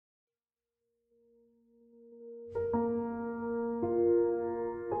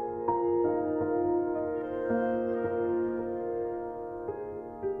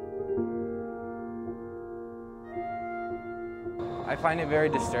find it very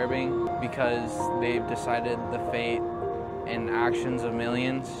disturbing because they've decided the fate and actions of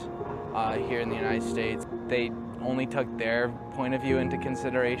millions here in the United States. They only took their point of view into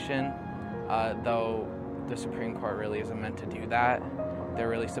consideration, though the Supreme Court really isn't meant to do that. They're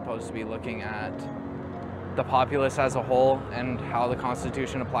really supposed to be looking at the populace as a whole and how the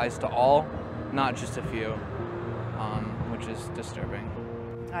Constitution applies to all, not just a few, which is disturbing.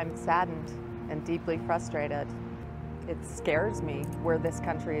 I'm saddened and deeply frustrated. It scares me where this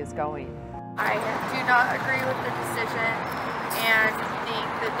country is going. I do not agree with the decision and think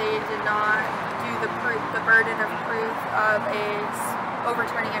that they did not do the burden of proof of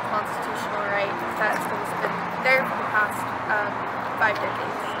overturning a constitutional right that's been there for the past 5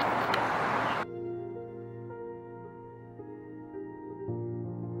 decades.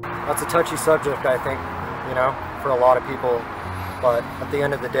 That's a touchy subject, I think, for a lot of people. But at the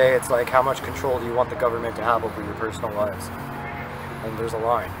end of the day, it's like, how much control do you want the government to have over your personal lives? And there's a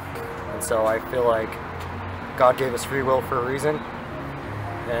line. And so I feel like God gave us free will for a reason.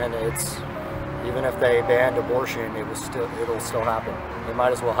 And it's, even if they banned abortion, it'll still happen. It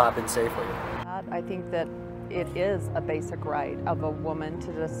might as well happen safely. I think that it is a basic right of a woman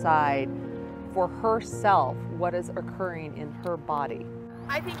to decide for herself what is occurring in her body.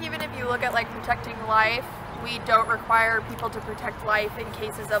 I think even if you look at protecting life, we don't require people to protect life in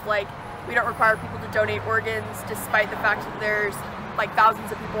cases of we don't require people to donate organs despite the fact that there's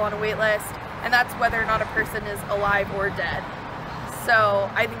thousands of people on a wait list, and that's whether or not a person is alive or dead. So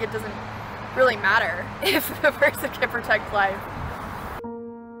I think it doesn't really matter if the person can protect life.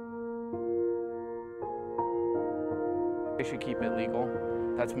 They should keep it legal.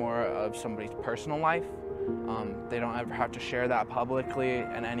 That's more of somebody's personal life. They don't ever have to share that publicly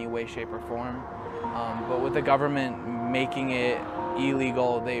in any way, shape, or form. But with the government making it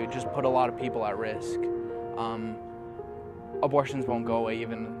illegal, they just put a lot of people at risk. Abortions won't go away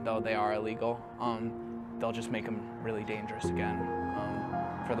even though they are illegal. They'll just make them really dangerous again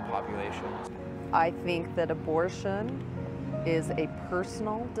for the population. I think that abortion is a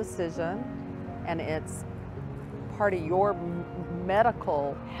personal decision, and it's part of your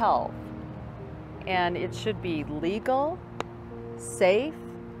medical health. And it should be legal, safe,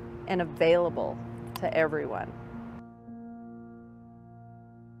 and available to everyone.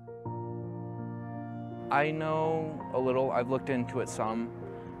 I know a little. I've looked into it some.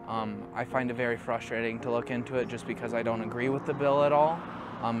 I find it very frustrating to look into it just because I don't agree with the bill at all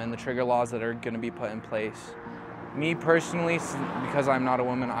and the trigger laws that are going to be put in place. Me personally, because I'm not a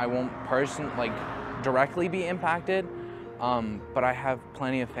woman, I won't directly be impacted, but I have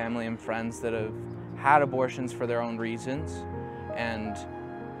plenty of family and friends that have had abortions for their own reasons, and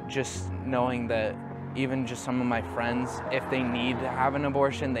just knowing that even just some of my friends, if they need to have an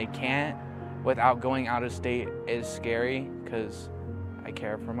abortion, they can't without going out of state is scary, because I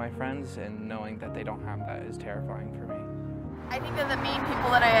care for my friends, and knowing that they don't have that is terrifying for me. I think that the main people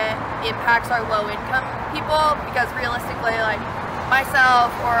that it impacts are low-income people, because realistically,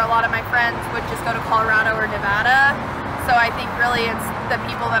 myself or a lot of my friends would just go to Colorado or Nevada. So I think really it's the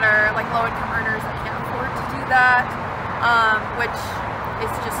people that are low-income earners that can't afford to do that, which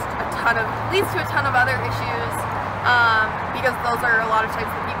is just leads to a ton of other issues, because those are a lot of times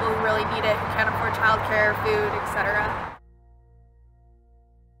the people who really need it, who can't afford childcare, food, etc.